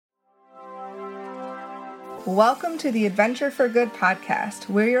Welcome to the Adventure for Good podcast.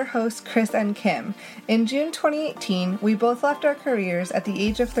 We're your hosts, Chris and Kim. In June 2018, we both left our careers at the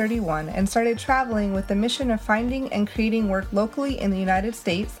age of 31 and started traveling with the mission of finding and creating work locally in the United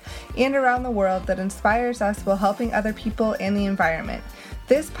States and around the world that inspires us while helping other people and the environment.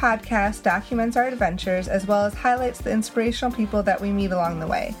 This podcast documents our adventures as well as highlights the inspirational people that we meet along the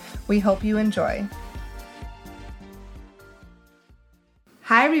way. We hope you enjoy.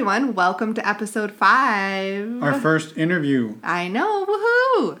 Hi everyone, welcome to episode 5. Our first interview. I know,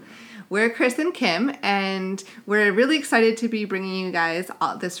 woohoo! We're Chris and Kim, and we're really excited to be bringing you guys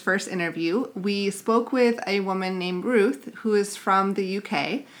this first interview. We spoke with a woman named Ruth, who is from the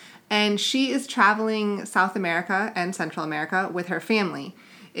UK, and she is traveling South America and Central America with her family.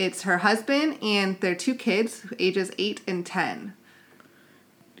 It's her husband and their 2 kids, ages 8 and 10.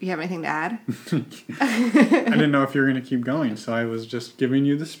 Do you have anything to add? I didn't know if you were going to keep going, so I was just giving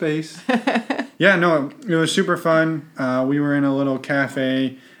you the space. Yeah, no, it was super fun. We were in a little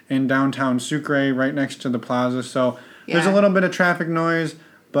cafe in downtown Sucre, right next to the plaza, so there's a little bit of traffic noise,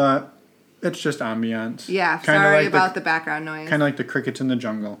 but it's just ambiance. Yeah, sorry about the background noise. Kind of like the crickets in the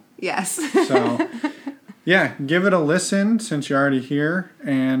jungle. Yes. So, yeah, give it a listen since you're already here,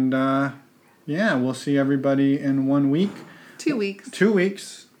 and we'll see everybody in 1 week. 2 weeks. 2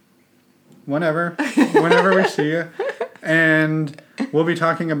 weeks. Whenever we see you. And we'll be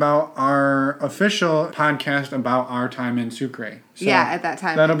talking about our official podcast about our time in Sucre. So at that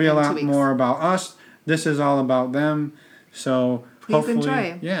time. That'll be a lot more about us. This is all about them. So please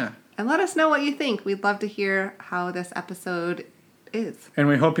enjoy. Yeah. And let us know what you think. We'd love to hear how this episode is. And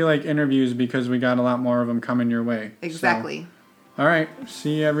we hope you like interviews because we got a lot more of them coming your way. Exactly. So, all right.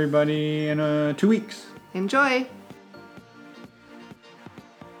 See everybody in 2 weeks. Enjoy.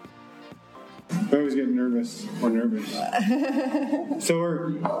 I always get nervous.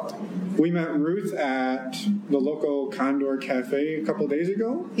 So we met Ruth at the local Condor Cafe a couple days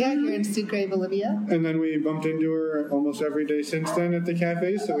ago. Yeah, here in Sucre, Bolivia. And then we bumped into her almost every day since then at the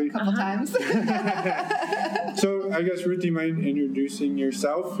cafe. So a couple times. So I guess, Ruth, do you mind introducing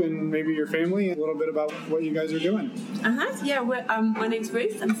yourself and maybe your family, a little bit about what you guys are doing? Yeah, my name's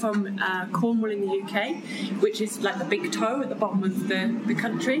Ruth. I'm from Cornwall in the UK, which is like the big toe at the bottom of the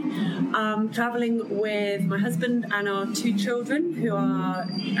country. Travelling with my husband and our 2 children, who are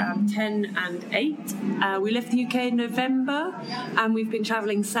 10 and 8. We left the UK in November, and we've been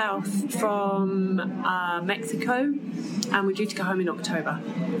travelling south from Mexico, and we're due to go home in October.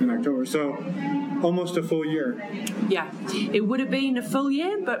 So almost a full year. Yeah, it would have been a full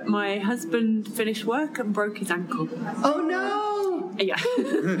year, but my husband finished work and broke his ankle. Oh no! Yeah.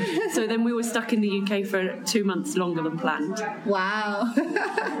 So then we were stuck in the UK for 2 months longer than planned. Wow.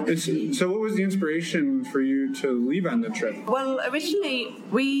 So what was the inspiration for you to leave on the trip? Well, originally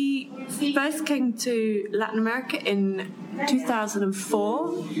we first came to Latin America in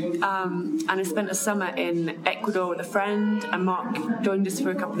 2004, and I spent a summer in Ecuador with a friend, and Mark joined us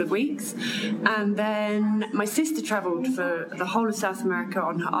for a couple of weeks. And then my sister travelled for the whole of South America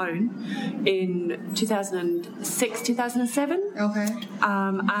on her own in 2006, 2007. Okay.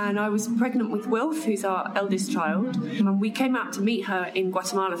 And I was pregnant with Wilf, who's our eldest child, and we came out to meet her in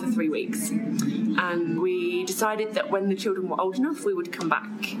Guatemala for 3 weeks. And we decided that when the children were old enough, we would come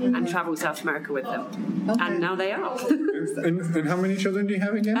back and travel South America with them. Okay. And now they are. And how many children do you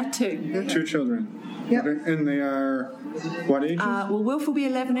have again? 2. 2 children. Yep. Okay. And they are what ages? Wilf will be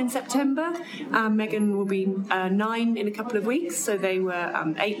 11 in September. Megan will be 9 in a couple of weeks. So they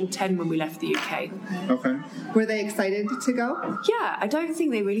were 8 and 10 when we left the UK. Okay. Were they excited to go? Yeah, I don't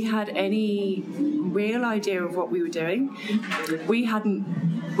think they really had any real idea of what we were doing.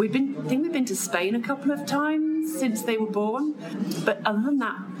 We've been to Spain a couple of times since they were born, but other than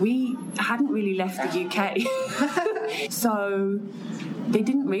that, we hadn't really left the UK. So they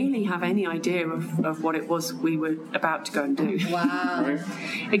didn't really have any idea of what it was we were about to go and do. Wow. Right.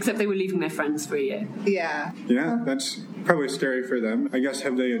 Except they were leaving their friends for a year. Yeah. Yeah, that's probably scary for them. I guess,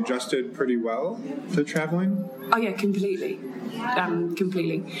 have they adjusted pretty well to traveling? Oh yeah, completely.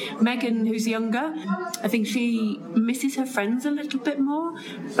 Completely. Megan, who's younger, I think she misses her friends a little bit more,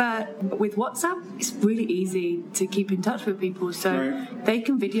 but with WhatsApp, it's really easy to keep in touch with people, so they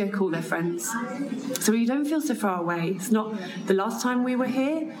can video call their friends. So you don't feel so far away. It's not the last time we were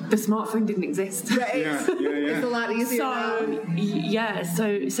here, the smartphone didn't exist. Right. Yeah. It's a lot easier now.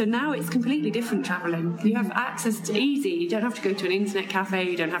 So now it's completely different travelling. You have access to easy. You don't have to go to an internet cafe.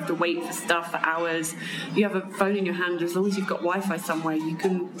 You don't have to wait for stuff for hours. You have a phone in your hand. As long as you've got Wi-Fi somewhere, you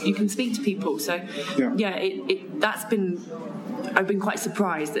can speak to people. So that's been I've been quite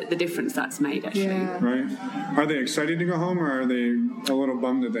surprised at the difference that's made, actually. Yeah. Right. Are they excited to go home, or are they a little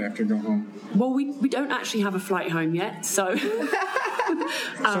bummed that they have to go home? Well, we don't actually have a flight home yet, so...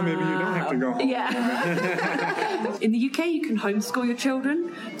 So maybe you don't have to go home. Yeah. In the UK, you can homeschool your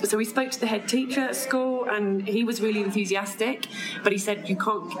children. So we spoke to the head teacher at school, and he was really enthusiastic, but he said we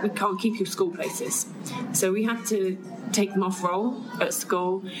can't keep your school places. So we had to take them off roll at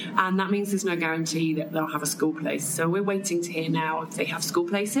school, and that means there's no guarantee that they'll have a school place. So we're waiting to hear now if they have school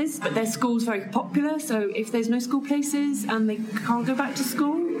places. But their school's very popular, so if there's no school places and they can't go back to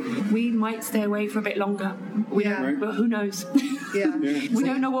school, we might stay away for a bit longer. Yeah. But who knows? Yeah. We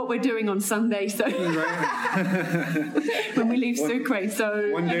don't know what we're doing on Sunday, so when we leave Sucre,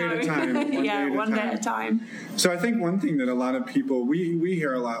 so one day at a time. One day at a time. So I think one thing that a lot of people, we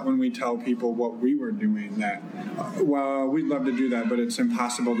hear a lot when we tell people what we were doing, that, well, we'd love to do that, but it's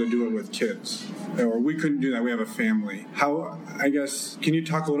impossible to do it with kids. Or we couldn't do that, we have a family. How, I guess, can you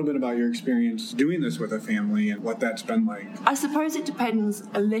talk a little bit about your experience doing this with a family and what that's been like? I suppose it depends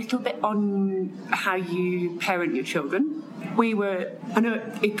a little bit on how you parent your children. I know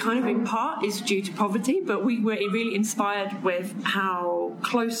it kind of in part is due to poverty, but we were really inspired with how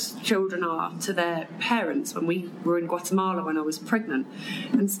close children are to their parents when we were in Guatemala when I was pregnant.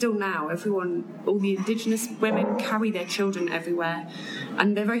 And still now, all the indigenous women carry their children everywhere,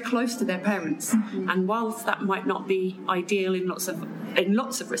 and they're very close to their parents. Mm-hmm. And whilst that might not be ideal in lots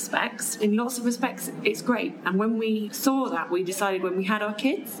of respects, it's great. And when we saw that, we decided when we had our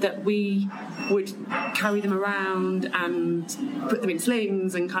kids that we would carry them around and put them in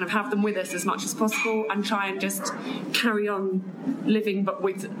slings and kind of have them with us as much as possible and try and just carry on living but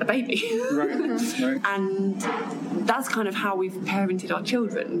with a baby. Right. And that's kind of how we've parented our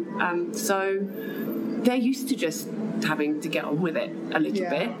children. So they're used to just having to get on with it a little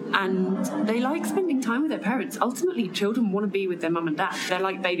bit, and they like spending time with their parents. Ultimately, children want to be with their mum and dad. They're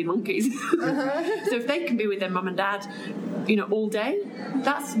like baby monkeys. So if they can be with their mum and dad, all day,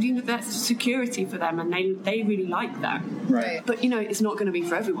 that's security for them, and they really like that. Right. But it's not going to be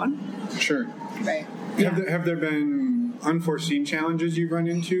for everyone. Sure. Right. Have there been unforeseen challenges you've run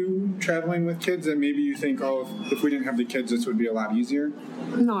into traveling with kids that maybe you think, if we didn't have the kids, this would be a lot easier?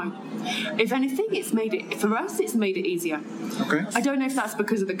 No. If anything, it's made it easier. Okay. I don't know if that's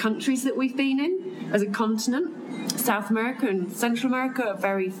because of the countries that we've been in as a continent. South America and Central America are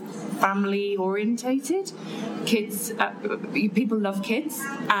very family orientated. Kids, people love kids,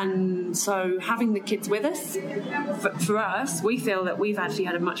 and so having the kids with us, for us, we feel that we've actually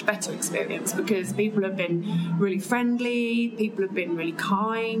had a much better experience because people have been really friendly, people have been really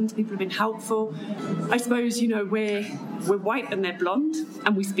kind, people have been helpful. I suppose we're white and they're blonde,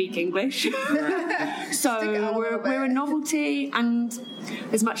 and we speak English, so we're a novelty. And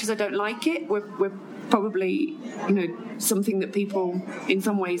as much as I don't like it, we're probably something that people in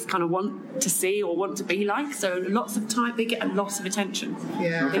some ways kind of want to see or want to be like. So lots of time they get a lot of attention.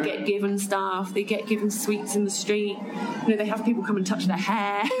 Yeah. They get given stuff, they get given sweets in the street, they have people come and touch their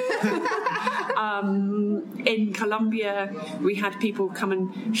hair. In Colombia we had people come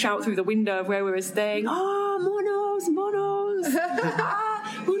and shout through the window of where we were staying, monos monos,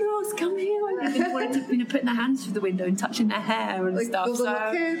 come here. And they wanted to putting their hands through the window and touching their hair and stuff. Those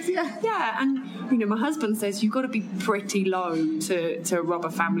little kids, yeah. And my husband says you've got to be pretty low to rob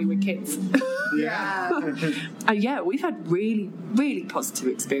a family with kids. Yeah. We've had really, really positive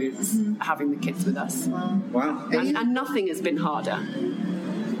experience having the kids with us. Wow. And nothing has been harder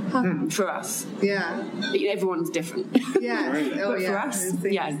for us. Yeah. Everyone's different. Yeah. Right. But for us,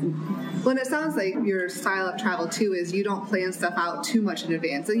 Well, it sounds like your style of travel too is you don't plan stuff out too much in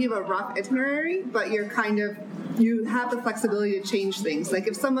advance. So you have a rough itinerary, but you have the flexibility to change things. Like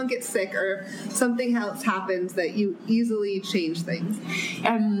if someone gets sick or something else happens, that you easily change things.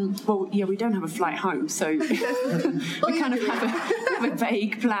 We don't have a flight home, so we kind of have a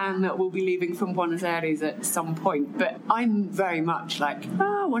vague plan that we'll be leaving from Buenos Aires at some point. But I'm very much like,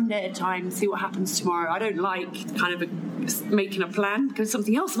 one day at a time, see what happens tomorrow. I don't like kind of making a plan because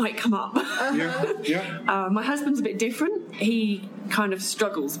something else might come up. My husband's a bit different. He kind of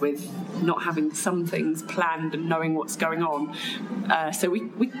struggles with not having some things planned and knowing what's going on. So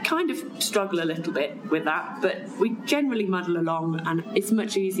we kind of struggle a little bit with that, but we generally muddle along, and it's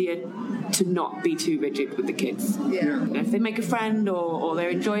much easier to not be too rigid with the kids. Yeah. If they make a friend or they're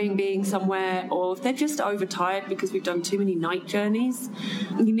enjoying being somewhere, or if they're just overtired because we've done too many night journeys,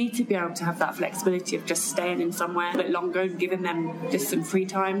 you need to be able to have that flexibility of just staying in somewhere a bit longer and giving them just some free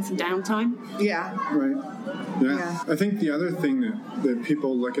time, some downtime. Yeah. Right. Yeah. I think the other thing that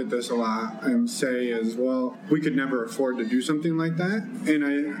people look at this a lot and say is, well, we could never afford to do something like that. And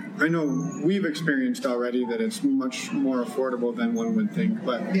I know we've experienced already that it's much more affordable than one would think.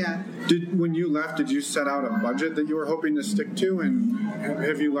 But when you left, did you set out a budget that you were hoping to stick to? And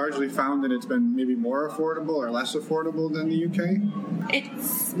have you largely found that it's been maybe more affordable or less affordable than the UK?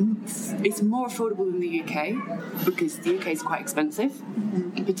 It's more affordable than the UK because the UK is quite expensive,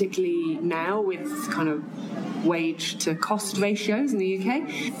 particularly now with kind of wage to cost ratios in the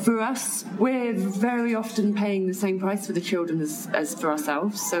UK. For us, we're very often paying the same price for the children as for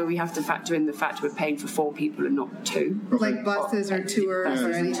ourselves, so we have to factor in the fact we're paying for 4 people and not 2. Like buses or tours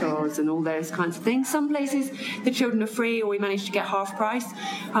or anything. Tours and all those kinds of things. Some places the children are free or we manage to get half price,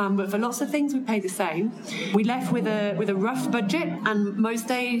 but for lots of things we pay the same. We left with a rough budget, and most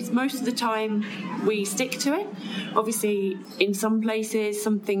of the time we stick to it. Obviously, in some places,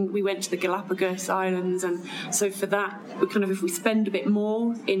 we went to the Galapagos Islands, and so for that, if we spend a bit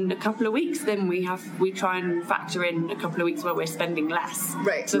more in a couple of weeks, then we try and factor in a couple of weeks where we're spending less.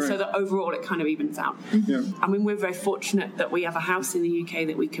 Right. So that overall it kind of evens out. Yeah. I mean, we're very fortunate that we have a house in the UK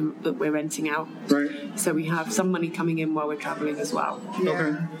that we're renting out. Right. So we have some money coming in while we're travelling as well. Yeah.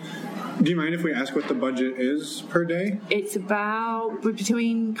 Okay. Do you mind if we ask what the budget is per day? It's about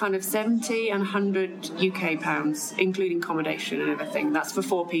between kind of 70 and 100 UK pounds, including accommodation and everything. That's for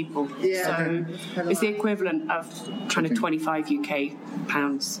 4 people. Yeah. So it's the equivalent of kind of 25 UK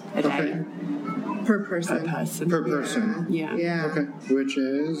pounds a day. Okay. Per person. Per person. Yeah. Okay. Which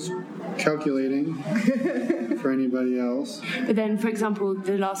is calculating for anybody else. But then, for example,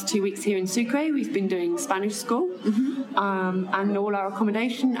 the last 2 weeks here in Sucre, we've been doing Spanish school, and all our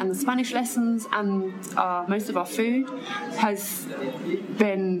accommodation and the Spanish lessons and most of our food has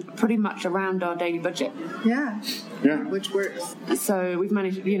been pretty much around our daily budget. Yeah. Yeah. Which works. So we've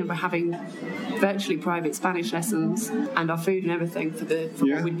managed, by having virtually private Spanish lessons and our food and everything for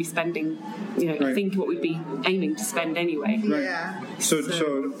what we'd be spending, I think what we'd be aiming to spend anyway. Right. Yeah. So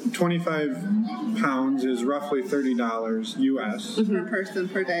 25 pounds is roughly $30 US. Per person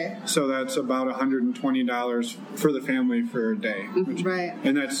per day. So that's about $120 for the family for a day. Right.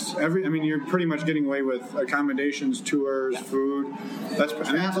 And that's you're pretty much getting away with accommodations, tours, food. That's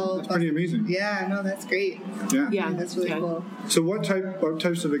travel. That's pretty amazing. Yeah, no, that's great. Yeah. That's really cool. So what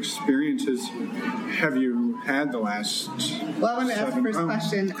types of experiences have you had the last? Well, I want to ask the first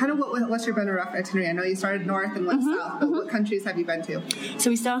question. Kind of what's your been a rough itinerary? I know you started north and went south, but what countries have you been to? So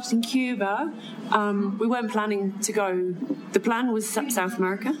we started in Cuba. We weren't planning to go. The plan was South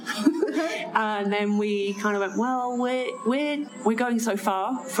America, and then we kind of went, well, we're going so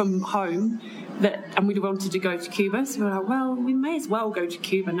far from home and we wanted to go to Cuba, so we were like, well, we may as well go to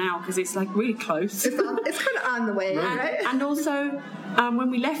Cuba now because it's like really close. It's kind of on the way, right? And also, when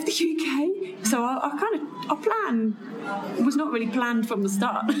we left the UK, so our plan was not really planned from the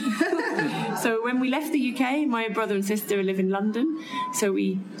start. So when we left the UK, my brother and sister live in London, so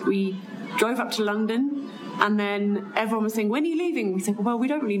we drove up to London. And then everyone was saying, when are you leaving? We said, well, we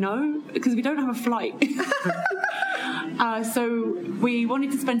don't really know because we don't have a flight. So we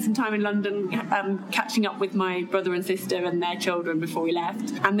wanted to spend some time in London catching up with my brother and sister and their children before we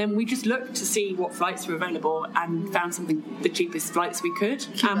left. And then we just looked to see what flights were available and found the cheapest flights we could.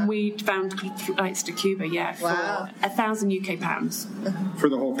 Cuba. And we found flights to Cuba, for 1,000 UK pounds. For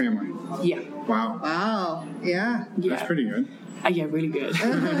the whole family? Yeah. Wow. Yeah. That's pretty good. Yeah, really good.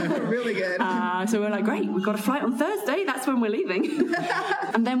 Really good. So we're like, great, we've got a flight on Thursday, that's when we're leaving.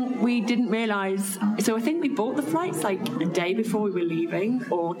 And then we didn't realise, so I think we bought the flights like a day before we were leaving,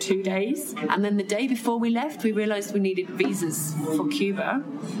 or 2 days. And then the day before we left, we realised we needed visas for Cuba,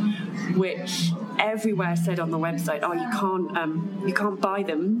 which everywhere said on the website, you can't buy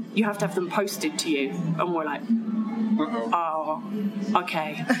them, you have to have them posted to you. And we're like, oh,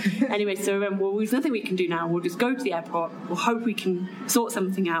 okay. Anyway, so there's nothing we can do now. We'll just go to the airport. We'll hope we can sort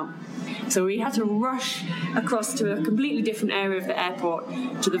something out. So we had to rush across to a completely different area of the airport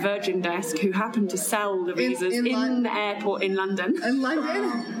to the Virgin desk, who happened to sell the visas in the airport in London. In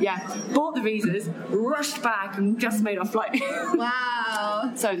London? Yeah. Bought the visas, rushed back, and just made our flight.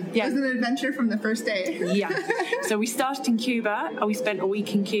 Wow. So, yeah. It was an adventure from the first day. Yeah. So we started in Cuba. We spent a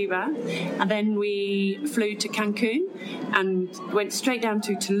week in Cuba. And then we flew to Cancun and went straight down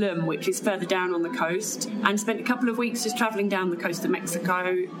to Tulum, which is further down on the coast, and spent a couple of weeks just travelling down the coast of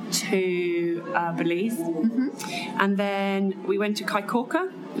Mexico to Belize. And then we went to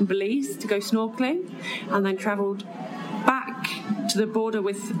Caicorca, in Belize to go snorkeling, and then travelled back to the border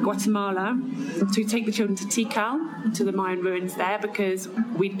with Guatemala to take the children to Tikal, to the Mayan ruins there, because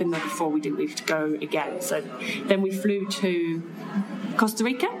we'd been there before, we didn't need to go again. So then we flew to Costa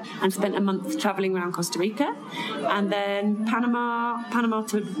Rica and spent a month travelling around Costa Rica, and then Panama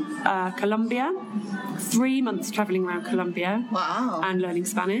to Colombia, 3 months travelling around Colombia. Wow. And learning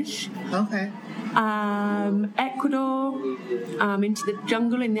Spanish. Okay. Ecuador, into the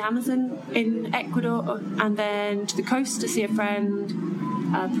jungle in the Amazon in Ecuador, and then to the coast to see a friend,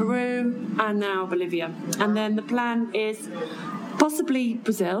 Peru, and now Bolivia. And then the plan is possibly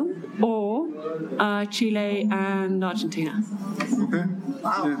Brazil or Chile and Argentina. Okay.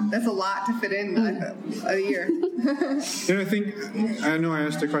 Wow, Yeah. that's a lot to fit in a year. And I know I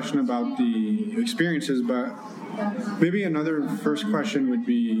asked a question about the experiences, but maybe another first question would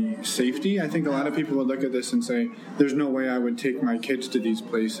be safety. I think a lot of people would look at this and say, there's no way I would take my kids to these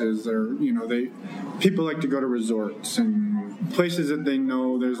places. Or, people like to go to resorts and places that they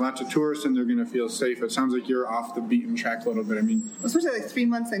know there's lots of tourists and they're going to feel safe. It sounds like you're off the beaten track a little bit. I mean, especially like 3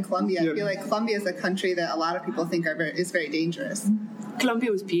 months in Colombia. Yeah. I feel like Colombia is a country that a lot of people think is very dangerous.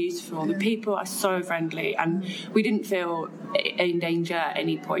 Colombia was beautiful. The people are so friendly, and we didn't feel in danger at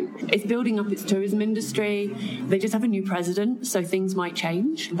any point. It's building up its tourism industry. They just have a new president, so things might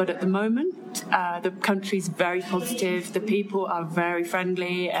change. But at the moment, the country's very positive. The people are very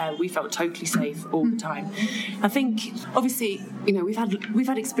friendly. We felt totally safe all the time. I think, obviously, we've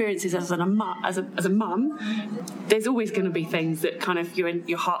had experiences as a mum. There's always going to be things that kind of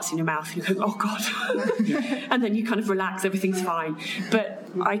your heart's in your mouth. You go, oh God, and then you kind of relax. Everything's fine. But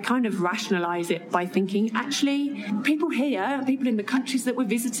I kind of rationalise it by thinking, actually, people here, people in the countries that we're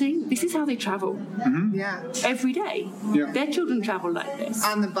visiting, this is how they travel. Mm-hmm. Yeah. Every day. Yeah. Their children travel like this.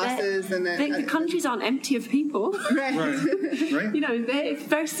 On the buses the countries aren't empty of people. Right. Right. They're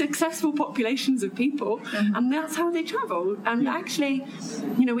very successful populations of people, and that's how they travel. And actually,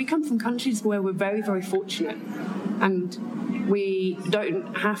 we come from countries where we're very, very fortunate, and we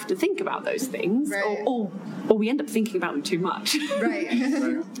don't have to think about those things, right. or we end up thinking about them too much. Right.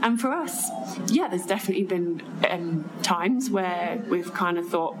 And for us, there's definitely been times where we've kind of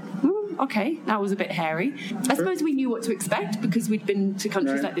thought, okay, that was a bit hairy. I suppose we knew what to expect because we'd been to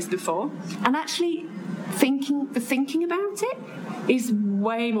countries like this before. And actually, thinking about it is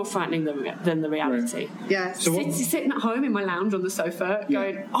way more frightening than the reality. Right. Yes. So Sitting at home in my lounge on the sofa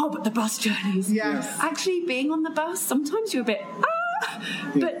going, oh, but the bus journeys. Yes. Actually, being on the bus, sometimes you're a bit,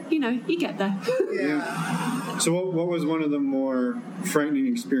 but, you get there. Yeah. So what was one of the more frightening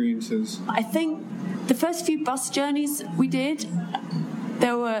experiences? I think the first few bus journeys we did,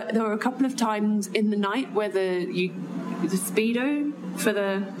 there were a couple of times in the night where the speedo for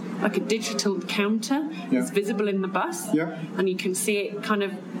a digital counter is visible in the bus, and you can see it kind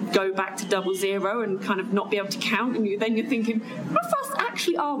of go back to 00 and kind of not be able to count, and then you're thinking, how fast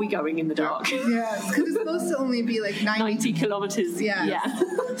actually are we going in the dark? Yeah, because it's supposed to only be like 90 kilometres. Yeah.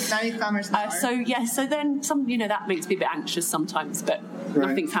 90 kilometres an hour. So then some, that makes me a bit anxious sometimes, but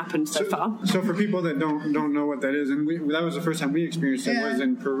nothing's happened so far. So for people that don't know what that is, and that was the first time we experienced it, was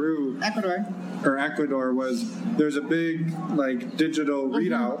in Peru. Ecuador there's a big digital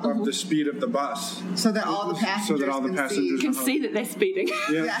readout of the speed of the bus. So that all the passengers can see that they're speeding.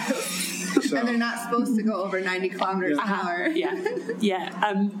 Yeah. So. And they're not supposed to go over 90 kilometers an hour.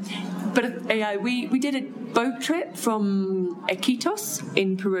 But we did a boat trip from Iquitos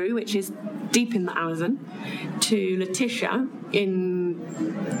in Peru, which is deep in the Amazon, to Leticia in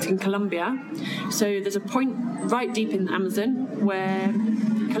Colombia. So there's a point right deep in the Amazon where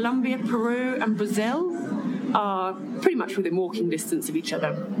Colombia, Peru, and Brazil are pretty much within walking distance of each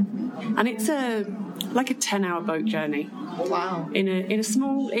other. And it's a 10-hour boat journey. Wow. In a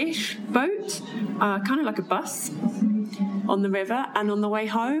small-ish boat, kind of like a bus on the river, and on the way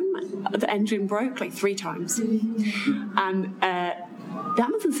home, the engine broke 3 times. And the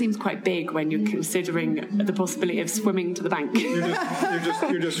Amazon seems quite big when you're considering the possibility of swimming to the bank.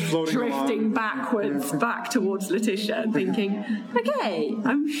 You're just floating drifting along. backwards, back towards Leticia, thinking, okay,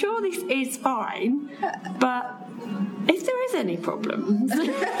 I'm sure this is fine, but if there is any problems,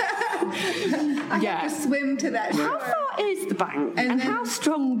 I have to swim to that shore. How far is the bank, and how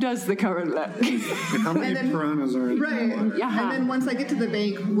strong does the current look? How many piranhas are in? Right. Yeah. And then once I get to the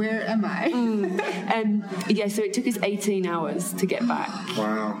bank, where am I? So it took us 18 hours to get back.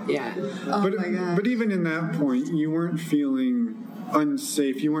 Wow. Yeah. Oh my God. But even in that point, you weren't feeling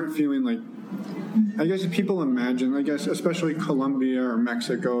unsafe. You weren't feeling I guess people imagine, especially Colombia or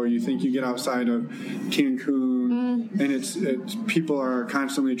Mexico, you think you get outside of Cancun and it's people are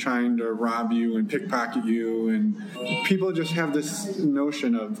constantly trying to rob you and pickpocket you, and people just have this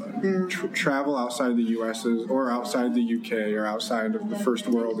notion of travel outside the U.S. or outside the U.K. or outside of the first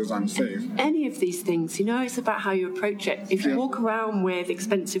world is unsafe. Any of these things, it's about how you approach it. If you walk around with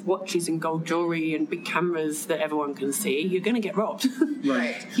expensive watches and gold jewelry and big cameras that everyone can see, you're going to get robbed.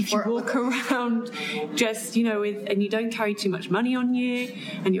 Right. If you walk around just, and you don't carry too much money on you,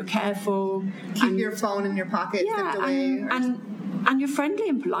 and you're careful, keep your phone in your pocket, tucked away, and you're friendly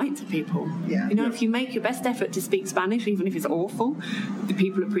and polite to people. Yeah. If you make your best effort to speak Spanish, even if it's awful, the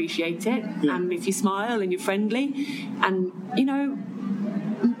people appreciate it. Yeah. And if you smile and you're friendly, and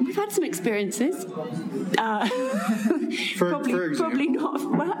we've had some experiences. Probably not.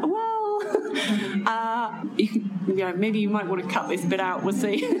 Maybe you might want to cut this bit out. We'll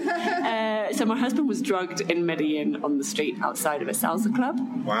see. So my husband was drugged in Medellin on the street outside of a salsa club.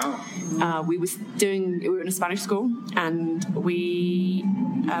 Wow. We were in a Spanish school, and we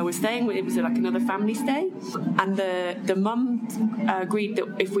were staying. It was like another family stay, and the mum agreed that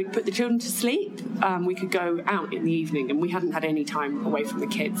if we'd put the children to sleep, we could go out in the evening, and we hadn't had any time away from the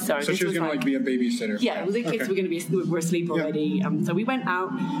kids. So she was going to be a babysitter. Yeah, the kids were going to were asleep already. So we went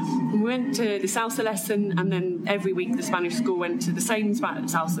out. We went to the salsa lesson, and then every week the Spanish school went to the same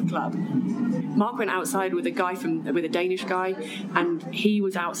salsa club. Mark went outside with a Danish guy, and he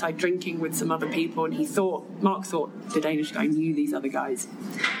was outside drinking with some other people, and Mark thought the Danish guy knew these other guys,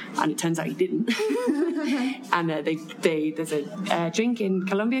 and it turns out he didn't. And there's a drink in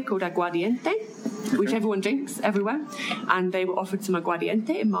Colombia called aguardiente, which everyone drinks everywhere, and they were offered some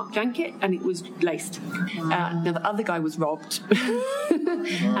aguardiente, and Mark drank it, and it was laced. Now the other guy was robbed,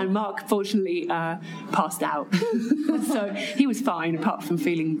 and Mark fortunately passed out. So he was fine, apart from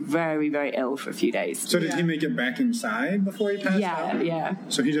feeling very, very ill for a few days. So did he make it back inside before he passed out? Yeah.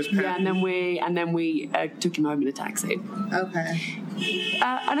 So he just passed. Yeah, and then we took him home in a taxi. Okay.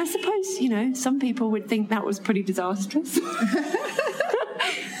 And I suppose some people would think that was pretty disastrous.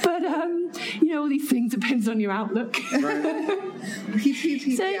 But all these things depends on your outlook. Right.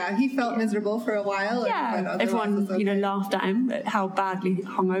 He felt miserable for a while. Yeah, everyone laughed at him at how badly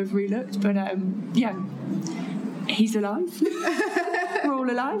hungover he looked. But he's alive. We're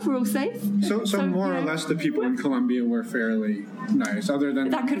all alive. We're all safe. So more or less, the people in Colombia were fairly nice. Other than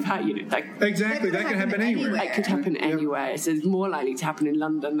that could have happened. Exactly, that could happen anywhere. It could happen anywhere. So it's more likely to happen in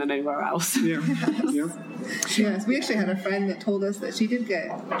London than anywhere else. Yeah. Yes, we actually had a friend that told us that she did get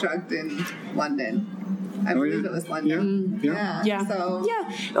drugged in London. I believe it was London. Yeah.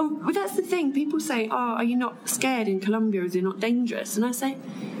 Well, that's the thing. People say, are you not scared in Colombia? Is it not dangerous? And I say,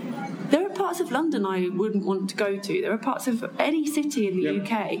 there are parts of London I wouldn't want to go to. There are parts of any city in the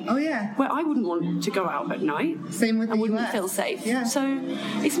UK where I wouldn't want to go out at night. Same with the US. I wouldn't feel safe. Yeah. So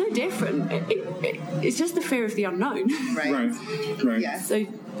it's no different. It's just the fear of the unknown. Right. Yeah. So,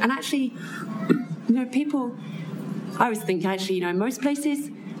 and actually, people, I always think in most places,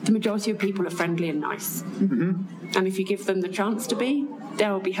 the majority of people are friendly and nice. Mm-hmm. And if you give them the chance to be,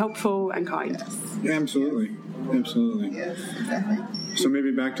 they'll be helpful and kind. Yes. Yeah, absolutely. Yes, exactly. So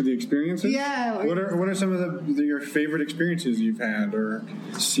maybe back to the experiences? Yeah. What are some of your favorite experiences you've had or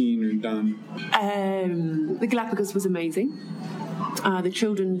seen or done? The Galapagos was amazing. The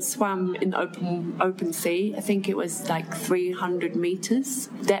children swam in open sea. I think it was like 300 meters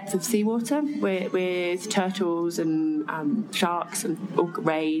depth of seawater with turtles and sharks and orca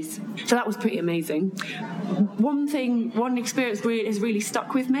rays. So that was pretty amazing. One experience has really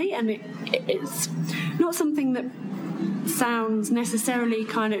stuck with me, and it's not something that sounds necessarily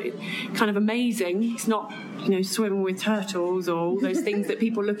kind of amazing. It's not swimming with turtles or all those things that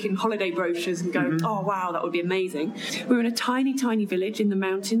people look in holiday brochures and go, oh wow, that would be amazing. We were in a tiny village in the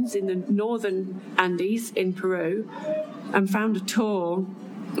mountains in the northern Andes in Peru, and found a tour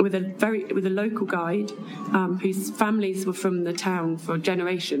with a local guide whose families were from the town for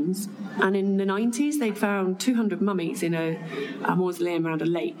generations. And in the 90s, they'd found 200 mummies in a mausoleum around a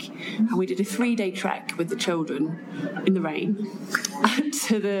lake. And we did a 3-day trek with the children in the rain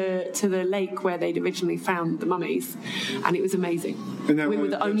to the lake where they'd originally found the mummies. And it was amazing. We were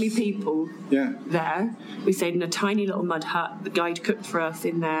the only people there. We stayed in a tiny little mud hut. The guide cooked for us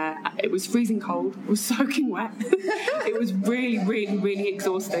in there. It was freezing cold. It was soaking wet. It was really, really, really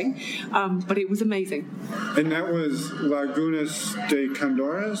exhausting. But it was amazing. And that was Lagunas de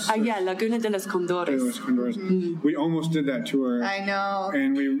Condoras? Laguna de los Condores. We almost did that tour. I know.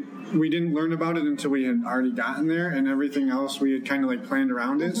 And we didn't learn about it until we had already gotten there, and everything else we had kind of like planned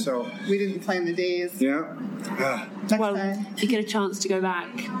around it. So we didn't plan the days. Yeah. Well, you get a chance to go back.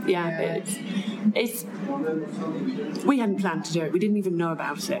 Yeah. It's we hadn't planned to do it. We didn't even know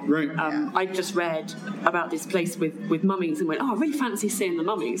about it. Right. I just read about this place with mummies and went, oh, I really fancy seeing the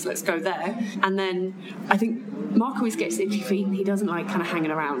mummies. Let's go there. And then I think Mark always gets itchy feet and he doesn't like kind of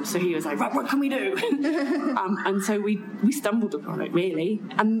hanging around. So he was like, right, what can we do? And so we stumbled upon it, really.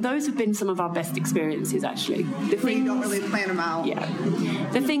 And those have been some of our best experiences, actually. You don't really plan them out. Yeah.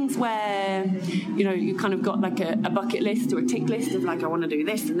 The things where, you kind of got like a bucket list or a tick list of like, I want to do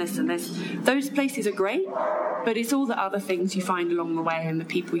this and this and this. Those places are great, but it's all the other things you find along the way and the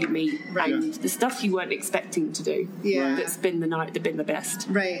people you meet and the stuff you weren't expecting to do. Yeah. That's been the best.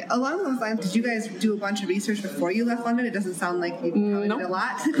 Right. Along those lines, did you guys do a bunch of research before you left London? It doesn't sound like you probably did a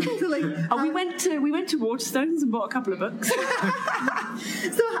lot. So, we went to Waterstones and bought a couple of books.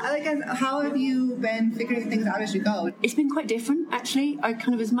 So, how have you been figuring things out as you go? It's been quite different, actually. I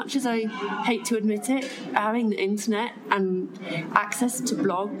kind of, as much as I hate to admit it, having the internet and access to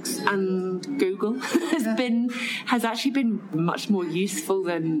blogs and Google has actually been much more useful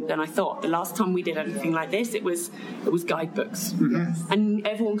than I thought. The last time we did anything like this, it was guidebooks. Yes. And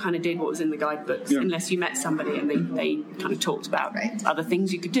everyone kind of did what was in the guidebooks, unless you met somebody and they kind of talked about other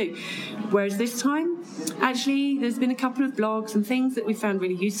things you could do. Whereas this time, actually, there's been a couple of blogs and things that we found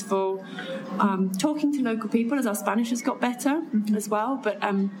really useful. Talking to local people as our Spanish has got better as well. But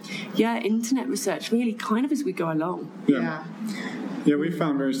internet research really kind of as we go along. Yeah, we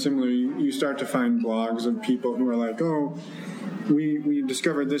found very similar. You start to find blogs of people who are like, oh, we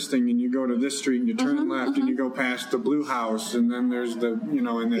discovered this thing, and you go to this street and you turn left and you go past the blue house, and then there's the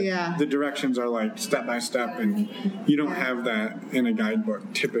the directions are like step by step, and you don't have that in a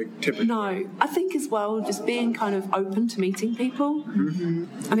guidebook typically. No, I think as well just being kind of open to meeting people.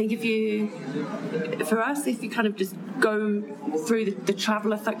 I think if you kind of just go through the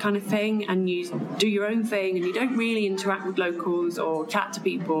traveller kind of thing and you do your own thing and you don't really interact with locals or chat to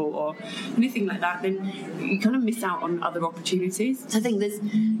people or anything like that, then you kind of miss out on other opportunities. So I think there's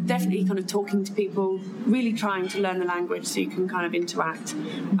definitely kind of talking to people, really trying to learn the language so you can kind of interact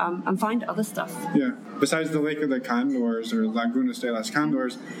and find other stuff. Yeah. Besides the Lake of the Condors or Lagunas de las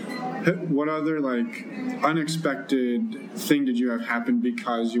Condors, what other unexpected thing did you have happen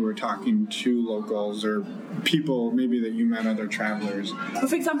because you were talking to locals or people maybe that you met, other travelers? Well,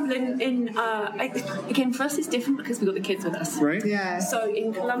 for example, again, for us it's different because we've got the kids with us. Right. Yeah. So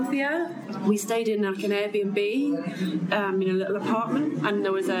in Colombia, we stayed in like an Airbnb in a little apartment, and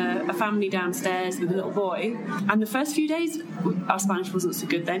there was a family downstairs with a little boy. And the first few days, our Spanish wasn't so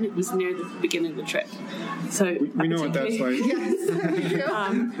good then. It was near the beginning of the trip. So we know what that's like.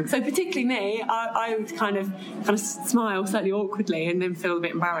 So particularly me, I would kind of smile slightly awkwardly and then feel a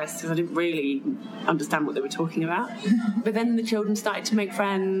bit embarrassed because I didn't really understand what they were talking about. But then the children started to make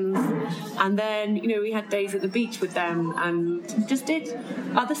friends, and then we had days at the beach with them and just did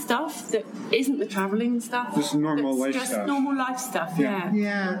other stuff that isn't the travelling stuff. Just normal life just stuff. Normal life stuff, Yeah.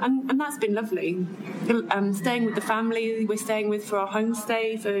 And that's been lovely. Staying with the family we're staying with for our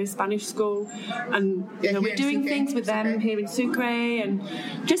homestay for Spanish school, and we're doing things with them here in Sucre, and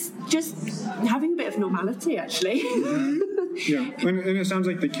just having a bit of normality, actually. Yeah, and it sounds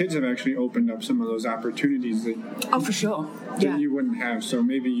like the kids have actually opened up some of those opportunities that for sure. that you wouldn't have. So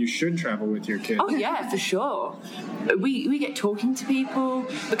maybe you should travel with your kids. Oh yeah, for sure. We get talking to people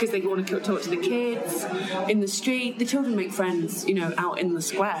because they want to talk to the kids in the street. The children make friends, out in the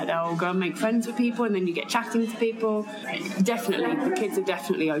square. They'll go and make friends with people, and then you get chatting to people. Definitely, the kids have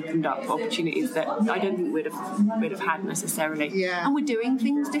definitely opened up opportunities that I don't think we'd have had necessarily. Yeah. And we're doing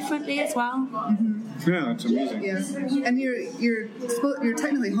things differently as well. Yeah, that's amazing. Yeah. And you're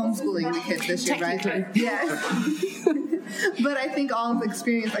technically homeschooling the kids this year, right? Yes. But I think all of the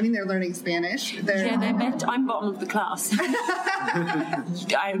experience, they're learning Spanish. They're better. I'm bottom of the class.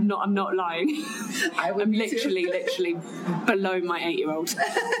 I'm not lying. I'm literally below my 8-year-old.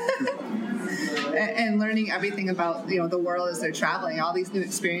 And learning everything about the world as they're traveling, all these new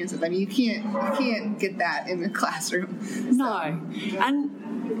experiences. You can't get that in the classroom. So. No, and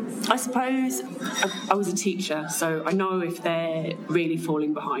I suppose I was a teacher, so I know if they're really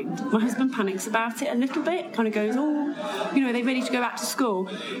falling behind. My husband panics about it a little bit, kind of goes, are they ready to go back to school?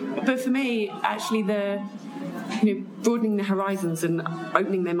 But for me, actually, broadening their horizons and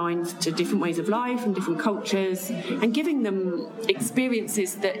opening their minds to different ways of life and different cultures and giving them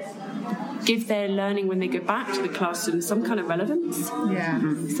experiences that give their learning when they go back to the classroom some kind of relevance. Yeah.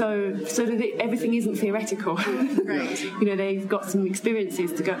 So that everything isn't theoretical. Right. They've got some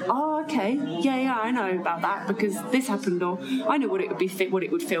experiences to go, oh, okay, yeah, I know about that because this happened, or I know what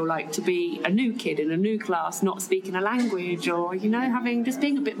it would feel like to be a new kid in a new class, not speaking a language, or just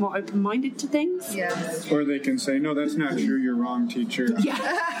being a bit more open-minded to things. Yes. Or they can say, no, that's not true. You're wrong, teacher. Yeah.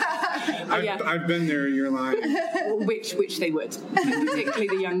 I've been there. You're lying. Which they would, particularly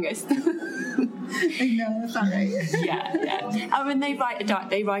the youngest. I know, that's not right. Yeah. I mean, they write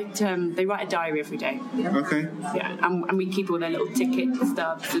a diary every day. Okay. Yeah, and we keep all their little ticket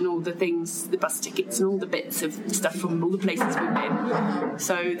stubs and all the things, the bus tickets and all the bits of stuff from all the places we've been.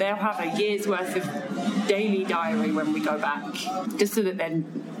 So they'll have a year's worth of daily diary when we go back, just so that then,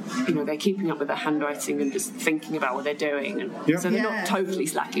 they're keeping up with their handwriting and just thinking about what they're doing. And so they're not totally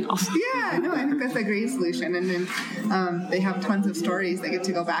slacking off. Yeah, no, I think that's a great solution. And then they have tons of stories they get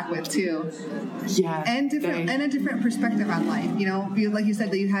to go back with too. Yeah, and a different perspective on life. Like you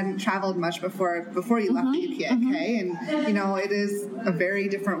said that you hadn't traveled much before you left the UK, and it is a very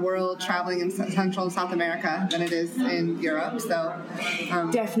different world traveling in Central and South America than it is in Europe. So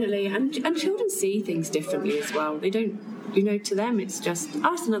definitely, and children see things differently as well. They don't, to them it's just,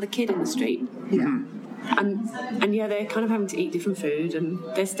 it's another kid in the street. Yeah. And they're kind of having to eat different food, and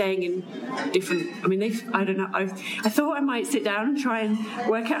they're staying in different. I mean, I don't know. I thought I might sit down and try and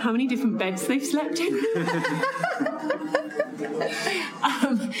work out how many different beds they've slept in,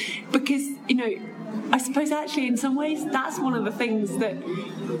 because I suppose actually in some ways that's one of the things that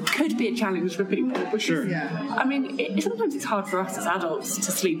could be a challenge for people. Because, sure. Yeah. I mean, sometimes it's hard for us as adults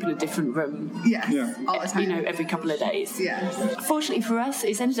to sleep in a different room. Yes. Yeah. All the time. Every couple of days. Yes. Fortunately for us,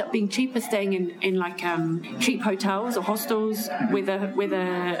 it's ended up being cheaper staying in like cheap hotels or hostels with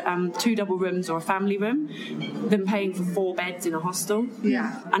a 2 double rooms or a family room than paying for 4 beds in a hostel.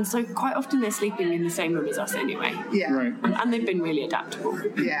 Yeah. And so quite often they're sleeping in the same room as us anyway. Yeah. Right. And they've been really adaptable.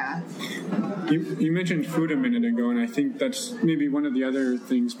 Yeah. You mentioned food a minute ago, and I think that's maybe one of the other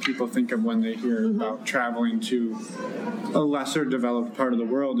things people think of when they hear about traveling to a lesser developed part of the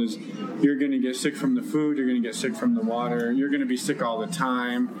world is you're going to get sick from the food, you're going to get sick from the water, you're going to be sick all the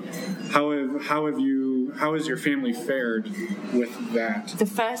time. How has your family fared with that? The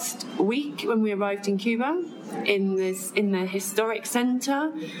first week when we arrived in Cuba, in the historic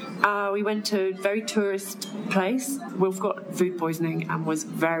centre, we went to a very tourist place. Wolf got food poisoning and was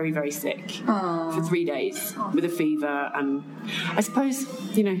very, very sick for 3 days with a fever. And I suppose,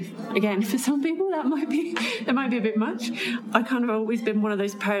 again, for some people that might be a bit much. I kind of always been one of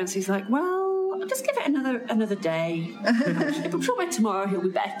those parents who's like, well, just give it another day. I'm sure by tomorrow he'll be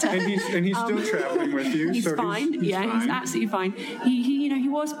better. And he's still traveling with you. He's so fine. He's fine. He's absolutely fine. He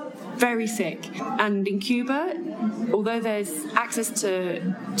was very sick. And in Cuba, although there's access to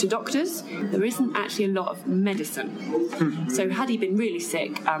doctors, there isn't actually a lot of medicine. So had he been really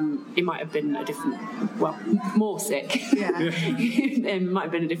sick, it might have been more sick. Yeah. It might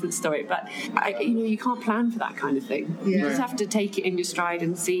have been a different story. But you can't plan for that kind of thing. Yeah. You just have to take it in your stride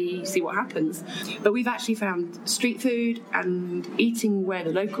and see what happens. But we've actually found street food and eating where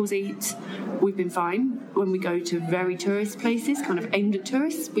the locals eat, we've been fine. When we go to very tourist places, kind of aimed at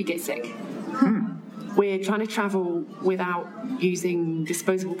tourists, we get sick. We're trying to travel without using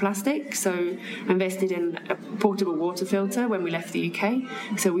disposable plastic, so invested in a portable water filter when we left the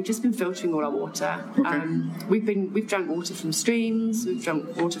UK. So we've just been filtering all our water. Okay. We've drunk water from streams, we've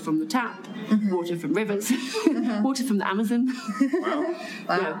drunk water from the tap, water from rivers, water from the Amazon. Wow.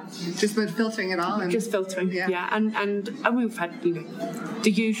 Wow. Just been filtering it all. And Just filtering, yeah. And we've had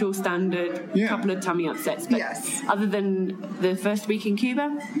the usual standard couple of tummy upsets, but other than the first week in Cuba,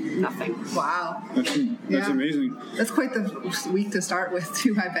 nothing. Wow. That's amazing. That's quite the week to start with,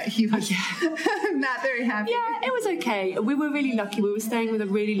 too. I bet he was not very happy. Yeah, it was okay. We were really lucky. We were staying with a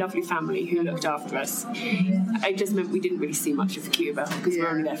really lovely family who looked after us. It just meant we didn't really see much of Cuba because we were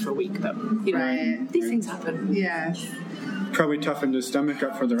only there for a week. But, these things happen. Yeah. Probably toughened his stomach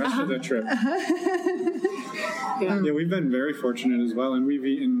up for the rest of the trip. Yeah, we've been very fortunate as well, and we've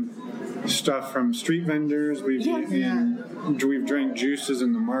eaten stuff from street vendors. We've drank juices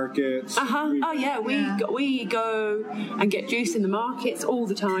in the markets. We go and get juice in the markets all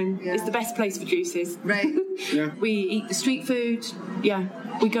the time. Yeah. It's the best place for juices. Right. Yeah. We eat the street food. Yeah.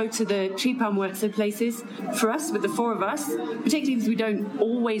 We go to the cheap almuerzo places. For us, with the 4 of us, particularly because we don't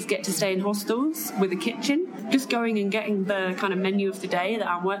always get to stay in hostels with a kitchen, just going and getting the kind of menu of the day at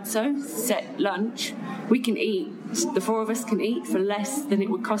Almuerzo, set lunch, we can eat. The four of us can eat for less than it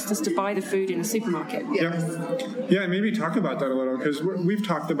would cost us to buy the food in a supermarket. Yeah, maybe talk about that a little, because we've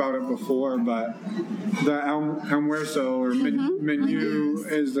talked about it before, but the almuerzo or menu,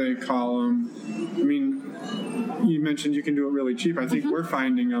 as they call them, I mean, you mentioned you can do it really cheap. I think we're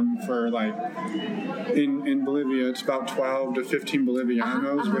finding them for, like, in Bolivia, it's about 12 to 15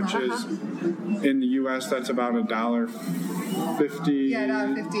 Bolivianos, which is, in the U.S., that's about $1.50,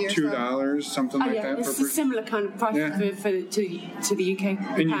 $2, something like that. It's a similar kind of price to the UK.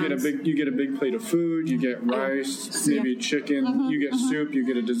 And you get a big plate of food. You get rice, maybe chicken. You get soup. You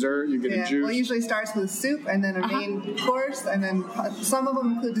get a dessert. You get a juice. Well, it usually starts with soup and then a main course, and then some of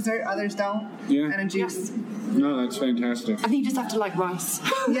them include dessert, others don't. And a juice. No, that's fantastic. I think you just have to like rice.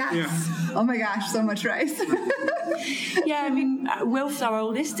 Yes. Yeah. Oh my gosh, so much rice. Yeah, I mean, Wilf, our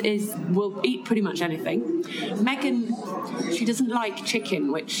oldest, will eat pretty much anything. Megan, she doesn't like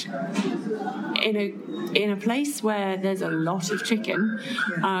chicken, which in a place where there's a lot of chicken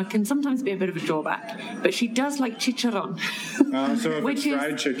can sometimes be a bit of a drawback. But she does like chicharron. So if it's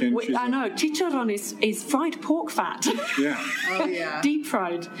fried chicken, I know chicharron is fried pork fat. Yeah. Oh yeah. Deep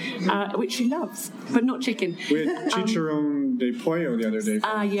fried, which she loves, but not chicken. We had chicharron de pollo the other day.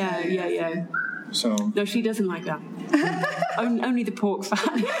 Yeah. So no, she doesn't like that. Only the pork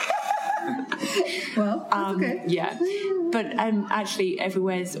fat. Well, that's okay. Yeah, but actually,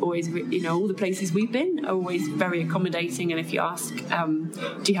 everywhere's always, all the places we've been are always very accommodating. And if you ask,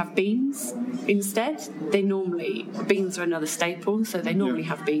 do you have beans instead? Beans are another staple, so they normally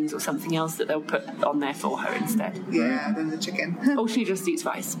have beans or something else that they'll put on there for her instead. Yeah, than the chicken. Or she just eats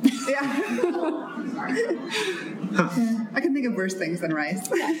rice. Yeah. I can think of worse things than rice.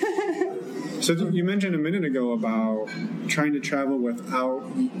 So you mentioned a minute ago about trying to travel without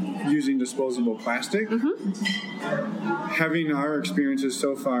using disposable plastic. Having our experiences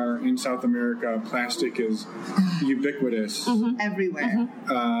so far in South America, plastic is ubiquitous. Everywhere.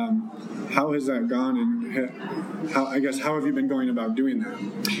 How has that gone, and how have you been going about doing that?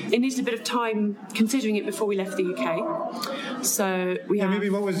 It needed a bit of time considering it before we left the UK. So maybe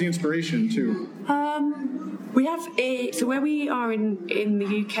what was the inspiration too? We have so where we are in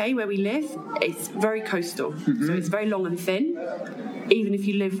the UK, where we live, it's very coastal. So it's very long and thin. Even if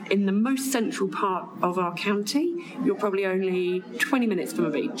you live in the most central part of our county, you're probably only 20 minutes from a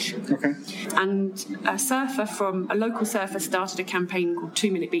beach. Okay. And a local surfer started a campaign called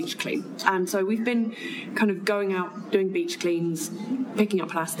 2 Minute Beach Clean. And so we've been kind of going out, doing beach cleans, picking up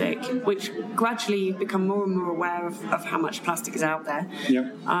plastic, which gradually you've become more and more aware of how much plastic is out there. Yeah.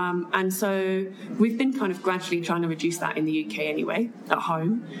 And so we've been kind of gradually trying to reduce that in the UK anyway, at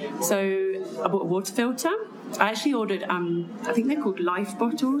home. So I bought a water filter. I actually ordered, I think they're called Life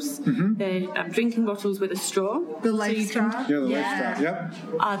bottles. They're drinking bottles with a straw. The Life straw? Life straw, yep.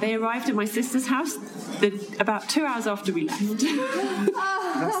 They arrived at my sister's house about 2 hours after we left.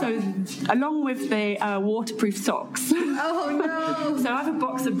 So, along with the waterproof socks. Oh, no. So I have a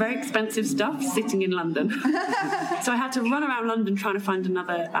box of very expensive stuff sitting in London. So I had to run around London trying to find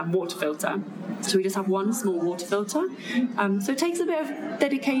another water filter. So we just have one small water filter. So it takes a bit of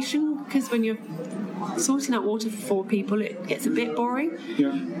dedication, because when you're sorting out water for 4 people, it gets a bit boring.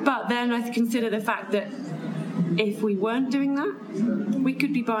 Yeah. But then I consider the fact that if we weren't doing that, we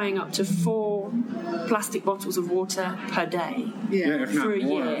could be buying up to 4 plastic bottles of water per day if not for a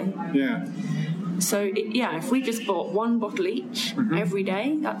more. year. Yeah. So if we just bought 1 bottle each every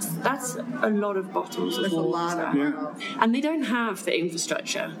day, that's a lot of bottles of water. That's a lot. And they don't have the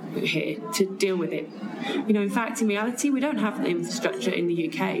infrastructure here to deal with it. In fact, in reality, we don't have the infrastructure in the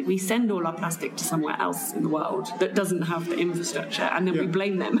UK. We send all our plastic to somewhere else in the world that doesn't have the infrastructure, and then we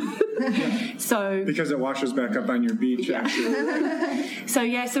blame them. So because it washes back up on your beach after. So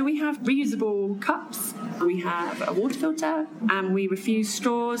we have reusable cups, we have a water filter, and we refuse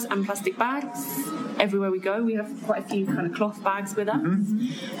straws and plastic bags. Everywhere we go, we have quite a few kind of cloth bags with us.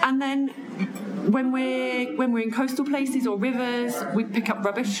 And then when we're in coastal places or rivers, we pick up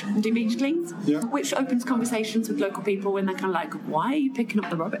rubbish and do beach cleans, which opens conversations with local people when they're kind of like, why are you picking up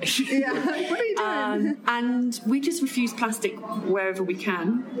the rubbish? Yeah, what are you doing? And we just refuse plastic wherever we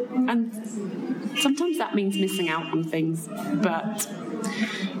can. And sometimes that means missing out on things, but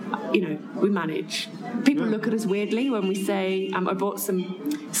we manage. People look at us weirdly when we say, I bought some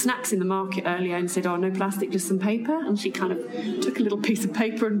snacks in the market earlier and said, oh, no plastic, just some paper. And she kind of took a little piece of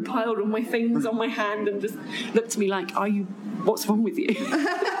paper and piled all my things on my hand and just looked at me like, what's wrong with you?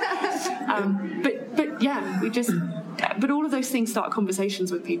 But we just, but all of those things start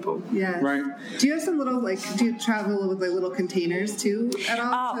conversations with people. Yeah. Right. Do you have some little, do you travel with little containers too at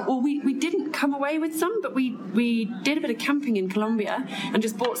all? Well, we didn't come away with some, but we did a bit of camping in Colombia and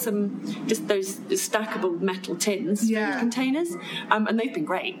just bought just those stackable metal tins, food containers, and they've been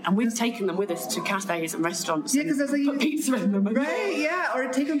great. And we've taken them with us to cafes and restaurants. Yeah, because there's put pizza in them. Right, yeah, or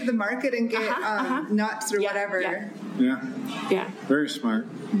take them to the market and get nuts or whatever. Yeah. Very smart.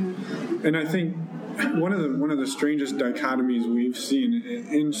 And I think one of the strangest dichotomies we've seen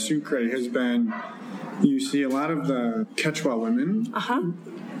in Sucre has been, you see a lot of the Quechua women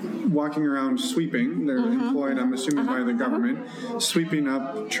walking around sweeping. They're employed, I'm assuming, by the government, sweeping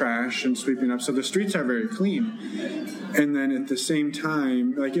up trash and sweeping up. So the streets are very clean. And then at the same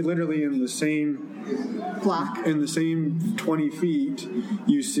time, literally in the same block, in the same 20 feet,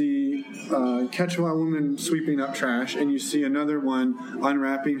 you see a Quechua woman sweeping up trash, and you see another one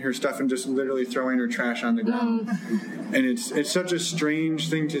unwrapping her stuff and just literally throwing her trash on the ground. And it's such a strange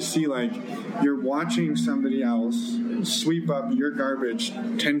thing to see. Like, you're watching somebody else sweep up your garbage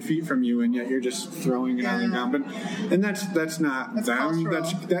 10 feet from you, and yet you're just throwing it on the ground. And that's not them.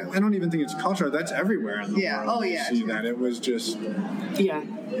 Cultural. I don't even think it's cultural. That's everywhere in the world. Oh yeah. You see that. It was just. Yeah.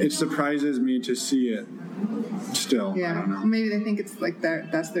 It surprises me to see it. Still, yeah. I don't know. Maybe they think it's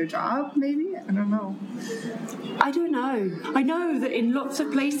that's their job. Maybe, I don't know. I don't know. I know that in lots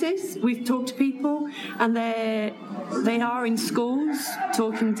of places we've talked to people, and they are in schools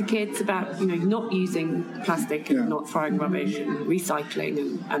talking to kids about not using plastic and not throwing rubbish and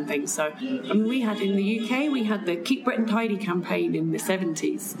recycling and things. So we had in the UK, we had the Keep Britain Tidy campaign in the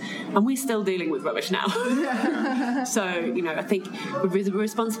 70s, and we're still dealing with rubbish now. So I think the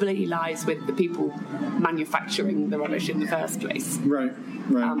responsibility lies with the people manufacturing the rubbish in the first place. Right.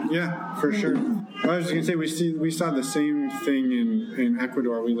 Yeah, for sure. I was going to say, we saw the same thing in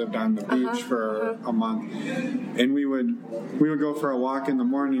Ecuador. We lived on the beach for a month, and we would go for a walk in the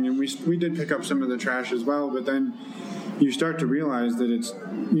morning, and we did pick up some of the trash as well. But then you start to realize that it's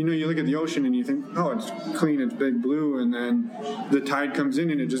you look at the ocean and you think, oh, it's clean, it's big blue, and then the tide comes in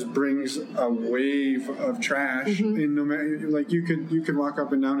and it just brings a wave of trash. And no matter, you could walk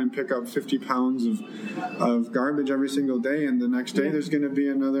up and down and pick up 50 pounds of garbage every single day, and the next day there's going to be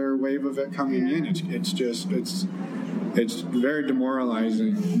another wave of it coming in. It's very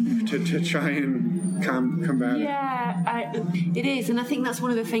demoralizing to try and combat it. Yeah, it is, and I think that's one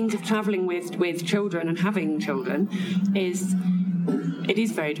of the things of travelling with children and having children is it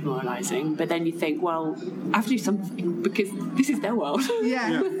is very demoralising. But then you think, well, I have to do something because this is their world.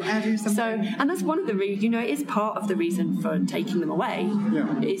 Yeah. I have to do something. So, and that's one of the reasons. It is part of the reason for taking them away.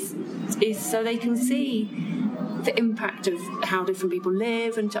 Is so they can see the impact of how different people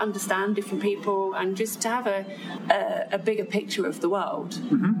live and to understand different people and just to have a bigger picture of the world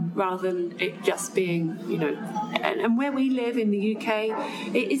rather than it just being, and where we live in the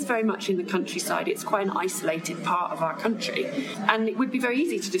UK, it is very much in the countryside. It's quite an isolated part of our country, and it would be very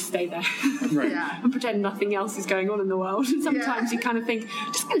easy to just stay there and pretend nothing else is going on in the world. And sometimes you kind of think,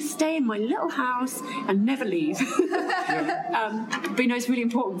 just going to stay in my little house and never leave. But it's really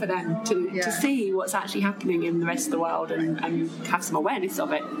important for them to see what's actually happening in the rest of the world and have some awareness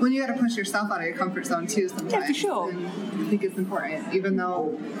of it. When you got to push yourself out of your comfort zone too sometimes. Yeah, for sure. And I think it's important, even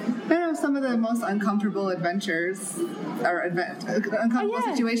though some of the most uncomfortable adventures or uncomfortable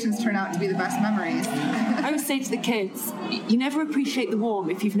situations turn out to be the best memories. I always say to the kids, you never appreciate the warm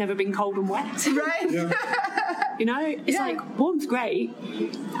if you've never been cold and wet. Right? It's like, warm's great,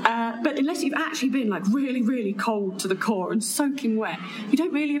 but unless you've actually been really, really cold to the core and soaking wet, you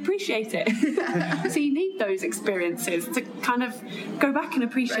don't really appreciate it. So you need those experiences to kind of go back and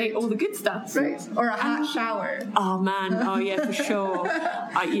appreciate all the good stuff. Right. Or a hot shower. Oh man, for sure.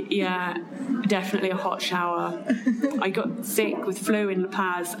 Definitely a hot shower. I got sick with flu in La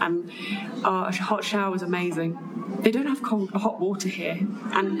Paz, and a hot shower was amazing. They don't have hot water here,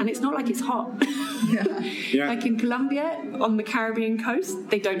 and it's not like it's hot. Like in Colombia, on the Caribbean coast,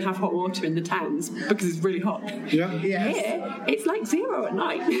 they don't have hot water in the towns because it's really hot. Here, it's like 0 at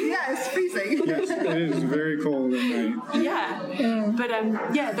night. Yeah, it's freezing. Yes, it is very cold at night.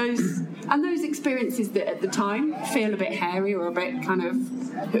 But those experiences that at the time feel a bit hairy or a bit kind of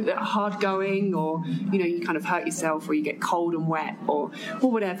hard going, or you kind of hurt yourself, or you get cold and wet, or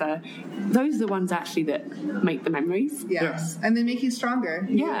whatever. Those are the ones actually that make the memories. Yes, and they make you stronger.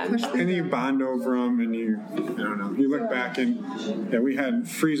 And you bond over them, and you look back and we had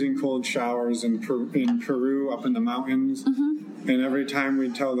freezing cold showers in Peru up in the mountains. And every time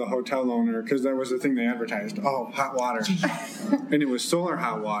we'd tell the hotel owner, because that was the thing they advertised, hot water. And it was solar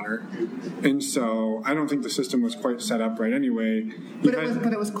hot water. And so I don't think the system was quite set up right anyway. But it was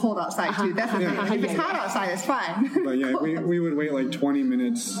but it was cold outside too. That's the thing. If it's hot outside, it's fine. But yeah, we would wait like 20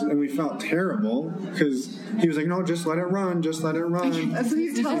 minutes, and we felt terrible because he was like, "No, just let it run, just let it run." That's what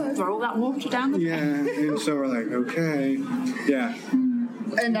you tell us. Throw all that water down the Yeah, and so we're like, okay, yeah.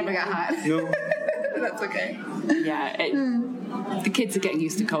 It never got hot. No. That's okay. Yeah, the kids are getting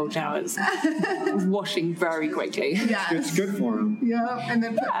used to cold showers. Washing very quickly. Yeah. It's good for them. Yeah, and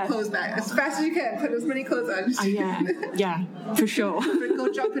then put clothes back as fast as you can. Put as many clothes on. As you can. Yeah, for sure.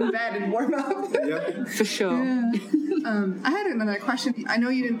 Go jump in bed and warm up. Yep. For sure. Yeah. I had another question. I know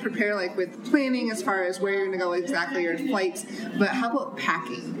you didn't prepare like with planning as far as where you're going to go exactly your flights, but how about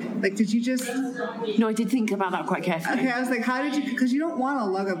packing? Like, did you just? No, I did think about that quite carefully. Okay, I was like, how did you? Because you don't want to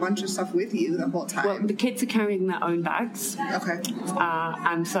lug a bunch of stuff with you the whole time. Well, the kids are carrying their own bags. Okay.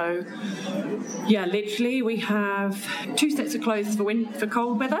 And so, yeah, literally we have 2 sets of clothes for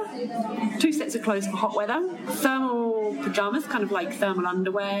cold weather, 2 sets of clothes for hot weather, thermal pajamas, kind of like thermal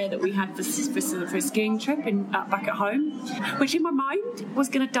underwear that we had for a skiing trip back at home, which in my mind was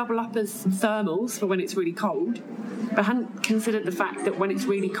going to double up as thermals for when it's really cold. But I hadn't considered the fact that when it's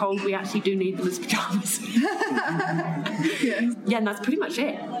really cold, we actually do need them as pajamas. Yeah. Yeah, and that's pretty much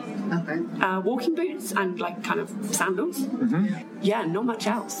it. Okay. Walking boots and like kind of sandals. Mm-hmm. Yeah, not much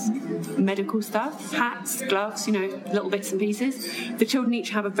else. Medical stuff, hats, gloves, little bits and pieces. The children each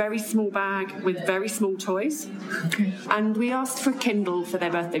have a very small bag with very small toys. Okay. And we asked for a Kindle for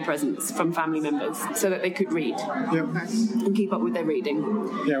their birthday presents from family members so that they could read Yep. and keep up with their reading.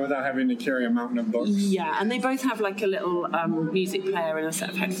 Yeah, without having to carry a mountain of books. Yeah, and they both have like a little music player and a set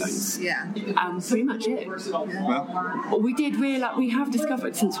of headphones. Yeah. Pretty much it. Well, We did realise, we have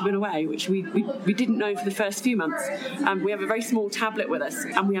discovered since we've been away, which we didn't know for the first few months, we have a very small tablet with us,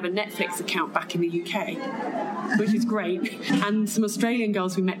 and we have a Netflix account back in the UK, which is great. And some Australian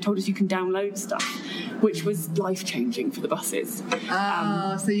girls we met told us you can download stuff, which was life-changing for the buses.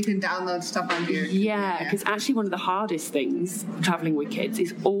 So you can download stuff on your... Yeah, because actually one of the hardest things travelling with kids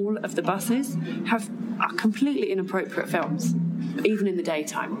is all of the buses are completely inappropriate films, even in the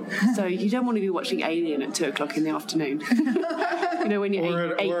daytime. So you don't want to be watching Alien at 2 o'clock in the afternoon. When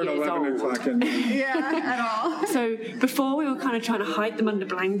you're eight or at years 11 old. o'clock at night. Yeah, at all. So before we were kind of trying to hide them under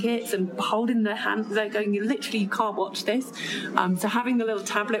blankets and holding their hands, they're going, you can't watch this. So having the little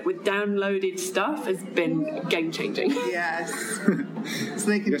tablet with downloaded stuff has been game-changing. Yes. So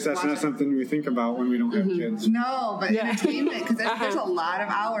they can I guess that's not something we think about when we don't have kids. No, but entertainment, because there's a lot of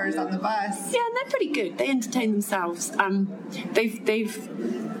hours on the bus. Yeah, and they're pretty good. They entertain themselves.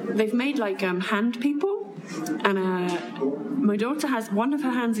 They've made like hand people, and my daughter has one of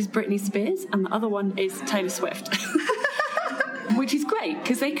her hands is Britney Spears, and the other one is Taylor Swift. Which is great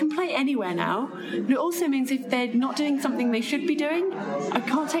because they can play anywhere now. But it also means if they're not doing something they should be doing, I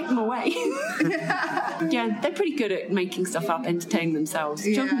can't take them away. Yeah, they're pretty good at making stuff up, entertaining themselves.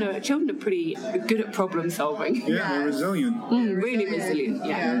 Yeah. Children are pretty good at problem solving. Yeah, they're resilient. Really resilient.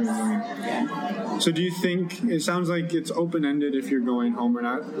 Yeah. Yes. So do you think, it sounds like it's open-ended if you're going home or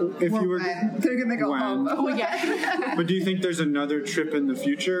not? If you were, they're going to go home. Oh, yeah. But do you think there's another trip in the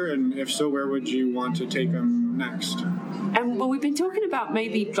future? And if so, where would you want to take them next? Well, we've been talking about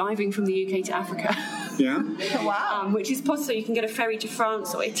maybe driving from the UK to Africa. Yeah? Wow. Which is possible. You can get a ferry to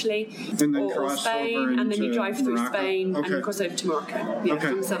France or Italy And then or cross Spain, over and then you into drive through Morocco. Spain Okay. and cross over to Morocco. Yeah, Okay.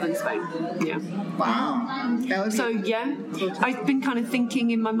 from southern Spain. Yeah. Wow. That would be So yeah, I've been kind of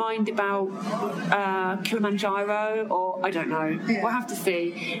thinking in my mind about Kilimanjaro, or I don't know. Yeah. We'll have to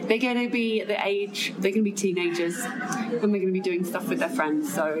see. They're going to be at the age, they're going to be teenagers, and they're going to be doing stuff with their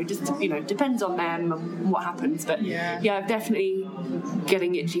friends. So it just depends on them and what happens. But Yeah. I'm definitely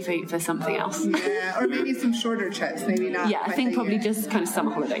getting itchy feet for something else. Yeah, or maybe some shorter trips, maybe not. Yeah, I quite think the probably year. just kind of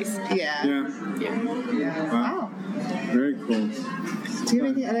summer holidays. Yeah. Yeah. Yeah. Yeah. Wow. Wow. Very cool. Do you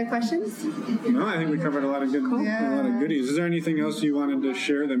have any other questions? No, I think we covered a lot of a lot of goodies. Is there anything else you wanted to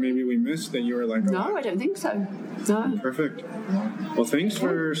share that maybe we missed that you were like, No, I don't think so. No. Perfect. Well, thanks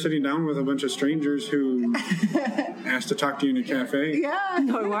for sitting down with a bunch of strangers who asked to talk to you in a cafe. Yeah.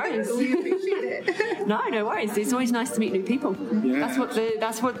 No worries. We appreciate it. No worries. It's always nice to meet new people. Yeah.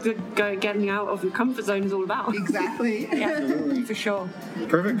 That's what the getting out of your comfort zone is all about. Exactly. Yeah, for sure.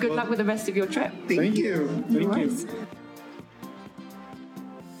 Perfect. Good Well, luck with the rest of your trip. Thank you. No Thank worries. you.